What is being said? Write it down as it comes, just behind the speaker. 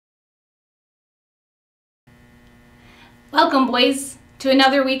Welcome, boys, to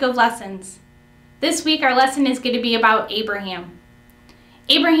another week of lessons. This week our lesson is going to be about Abraham.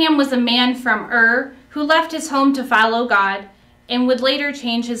 Abraham was a man from Ur who left his home to follow God and would later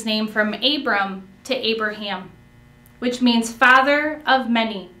change his name from Abram to Abraham, which means father of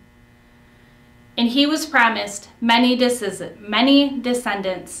many. And he was promised many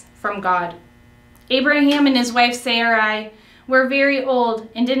descendants from God. Abraham and his wife Sarai were very old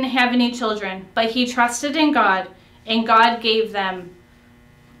and didn't have any children, but he trusted in God, and God gave them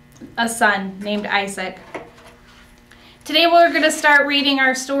a son named Isaac. Today we're going to start reading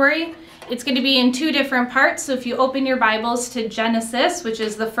our story. It's going to be in two different parts, so if you open your Bibles to Genesis, which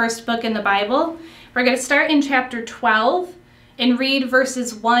is the first book in the Bible, we're going to start in chapter 12 and read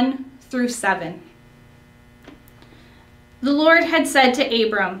verses 1 through 7. The Lord had said to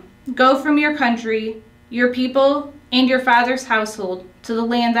Abram, "Go from your country, your people, and your father's household to the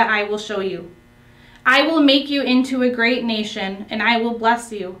land that I will show you. I will make you into a great nation, and I will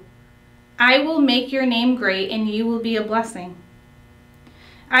bless you. I will make your name great, and you will be a blessing.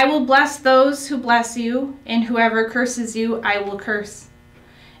 I will bless those who bless you, and whoever curses you, I will curse.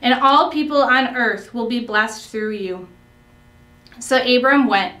 And all people on earth will be blessed through you." So Abram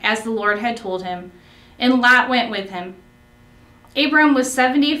went as the Lord had told him, and Lot went with him. Abram was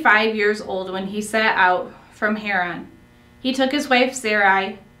 75 years old when he set out from Haran. He took his wife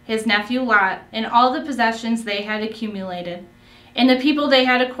Sarai, his nephew Lot, and all the possessions they had accumulated, and the people they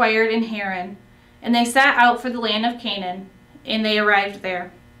had acquired in Haran, and they set out for the land of Canaan, and they arrived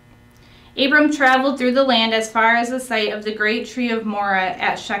there. Abram traveled through the land as far as the site of the great tree of Moreh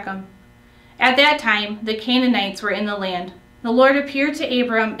at Shechem. At that time, the Canaanites were in the land. The Lord appeared to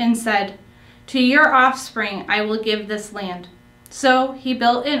Abram and said, "To your offspring I will give this land." So he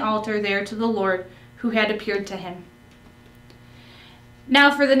built an altar there to the Lord who had appeared to him.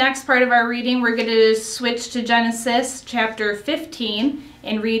 Now for the next part of our reading, we're going to switch to Genesis chapter 15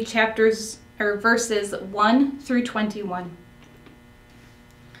 and read verses 1 through 21.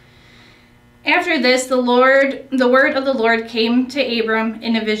 After this, the word of the Lord came to Abram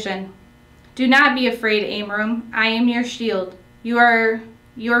in a vision. "Do not be afraid, Abram. I am your shield. You are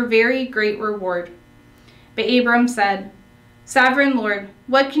your very great reward." But Abram said, "Sovereign Lord,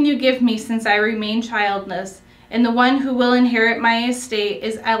 what can you give me since I remain childless? And the one who will inherit my estate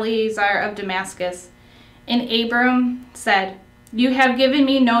is Eliezer of Damascus." And Abram said, "You have given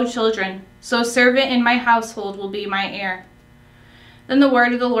me no children, so a servant in my household will be my heir." Then the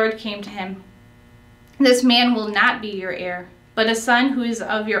word of the Lord came to him, "This man will not be your heir, but a son who is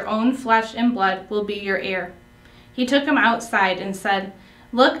of your own flesh and blood will be your heir." He took him outside and said,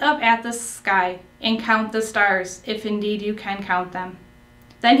 "Look up at the sky and count the stars, if indeed you can count them."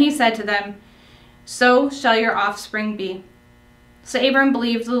 Then he said to them, "So shall your offspring be." So Abram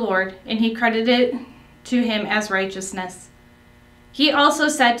believed the Lord, and he credited it to him as righteousness. He also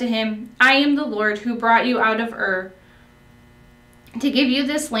said to him, "I am the Lord who brought you out of Ur to give you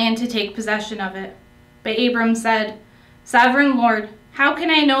this land to take possession of it." But Abram said, "Sovereign Lord, how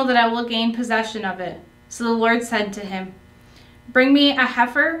can I know that I will gain possession of it?" So the Lord said to him, "Bring me a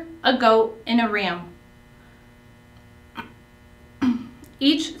heifer, a goat, and a ram,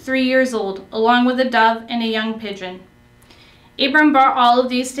 each 3 years old, along with a dove and a young pigeon." Abram brought all of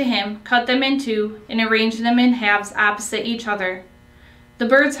these to him, cut them in two, and arranged them in halves opposite each other. The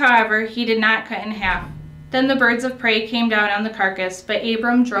birds, however, he did not cut in half. Then the birds of prey came down on the carcass, but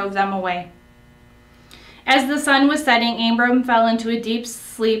Abram drove them away. As the sun was setting, Abram fell into a deep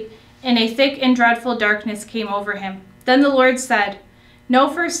sleep, and a thick and dreadful darkness came over him. Then the Lord said, "Know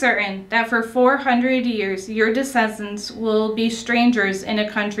for certain that for 400 years your descendants will be strangers in a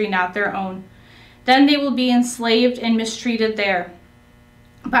country not their own. Then they will be enslaved and mistreated there.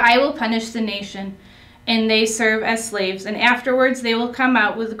 But I will punish the nation, and they serve as slaves, and afterwards they will come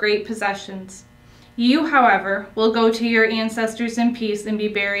out with great possessions. You, however, will go to your ancestors in peace and be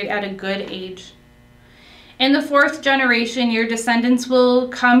buried at a good age. In the 4th generation your descendants will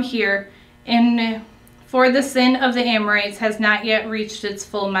come here, for the sin of the Amorites has not yet reached its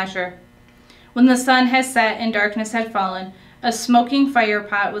full measure. When the sun has set and darkness had fallen, a smoking fire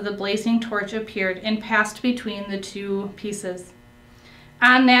pot with a blazing torch appeared and passed between the two pieces.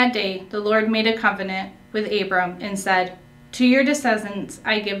 On that day the Lord made a covenant with Abram and said, 'To your descendants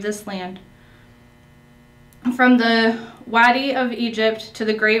I give this land, from the Wadi of Egypt to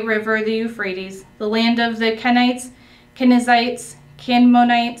the great river the Euphrates, the land of the Kenites, Kenizzites,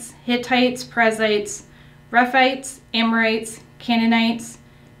 Canaanites, Hittites, Perizzites, Rephites, Amorites, Canaanites,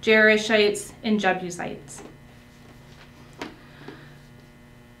 Jerishites, and Jebusites.'"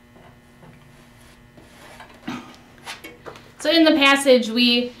 So in the passage,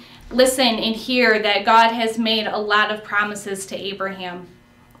 we listen and hear that God has made a lot of promises to Abraham.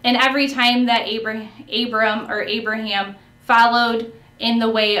 And every time that Abraham followed in the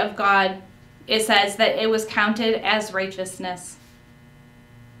way of God, it says that it was counted as righteousness.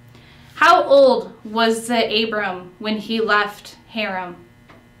 How old was Abram when he left Haran?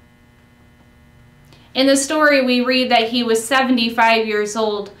 In the story, we read that he was 75 years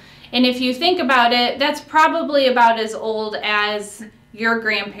old. And if you think about it, that's probably about as old as your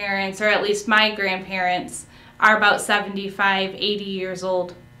grandparents, or at least my grandparents, are about 75, 80 years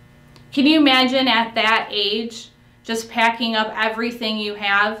old. Can you imagine at that age just packing up everything you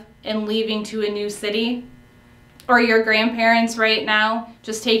have and leaving to a new city? Or your grandparents right now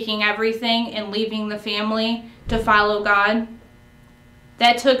just taking everything and leaving the family to follow God?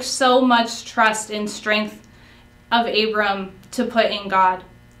 That took so much trust and strength of Abram to put in God.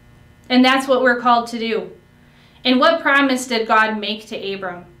 And that's what we're called to do. And what promise did God make to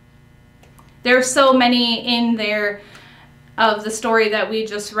Abram? There are so many in there of the story that we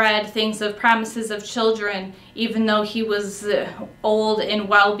just read, things of promises of children, even though he was old and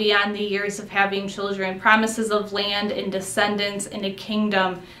well beyond the years of having children, promises of land and descendants and a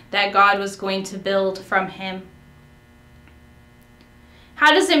kingdom that God was going to build from him.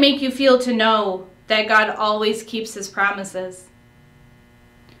 How does it make you feel to know that God always keeps his promises?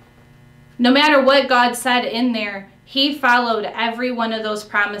 No matter what God said in there, he followed every one of those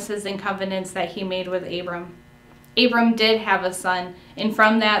promises and covenants that he made with Abram. Abram did have a son, and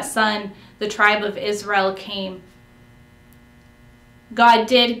from that son, the tribe of Israel came. God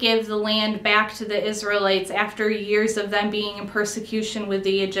did give the land back to the Israelites after years of them being in persecution with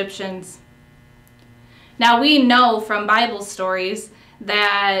the Egyptians. Now we know from Bible stories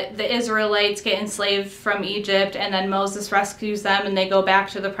that the Israelites get enslaved from Egypt and then Moses rescues them and they go back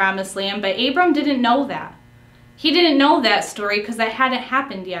to the promised land, but Abram didn't know that. He didn't know that story because that hadn't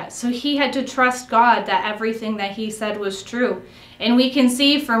happened yet. So he had to trust God that everything that he said was true. And we can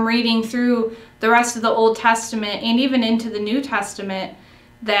see from reading through the rest of the Old Testament and even into the New Testament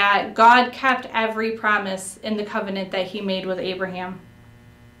that God kept every promise in the covenant that he made with Abraham.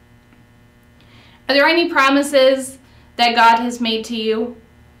 Are there any promises that God has made to you?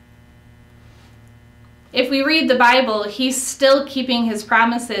 If we read the Bible, he's still keeping his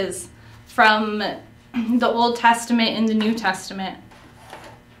promises from the Old Testament and the New Testament.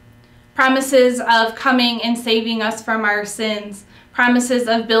 Promises of coming and saving us from our sins. Promises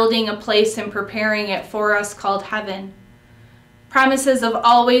of building a place and preparing it for us called heaven. Promises of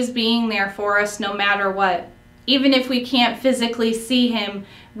always being there for us no matter what. Even if we can't physically see him,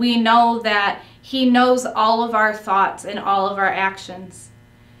 we know that he knows all of our thoughts and all of our actions.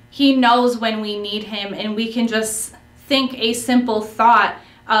 He knows when we need him, and we can just think a simple thought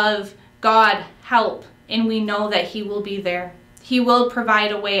of God, help, and we know that he will be there. He will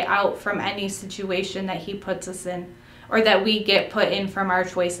provide a way out from any situation that he puts us in or that we get put in from our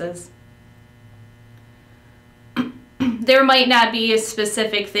choices. There might not be a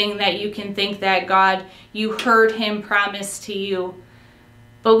specific thing that you can think that God, you heard him promise to you,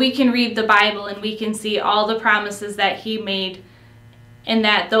 but we can read the Bible and we can see all the promises that he made, and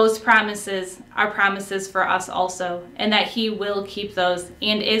that those promises are promises for us also, and that he will keep those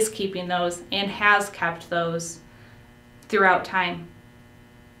and is keeping those and has kept those throughout time.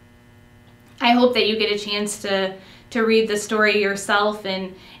 I hope that you get a chance to read the story yourself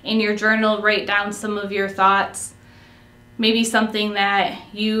and in your journal write down some of your thoughts. Maybe something that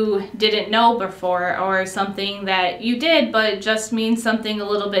you didn't know before, or something that you did but just means something a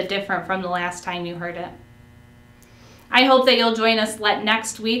little bit different from the last time you heard it. I hope that you'll join us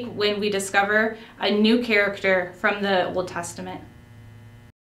next week when we discover a new character from the Old Testament.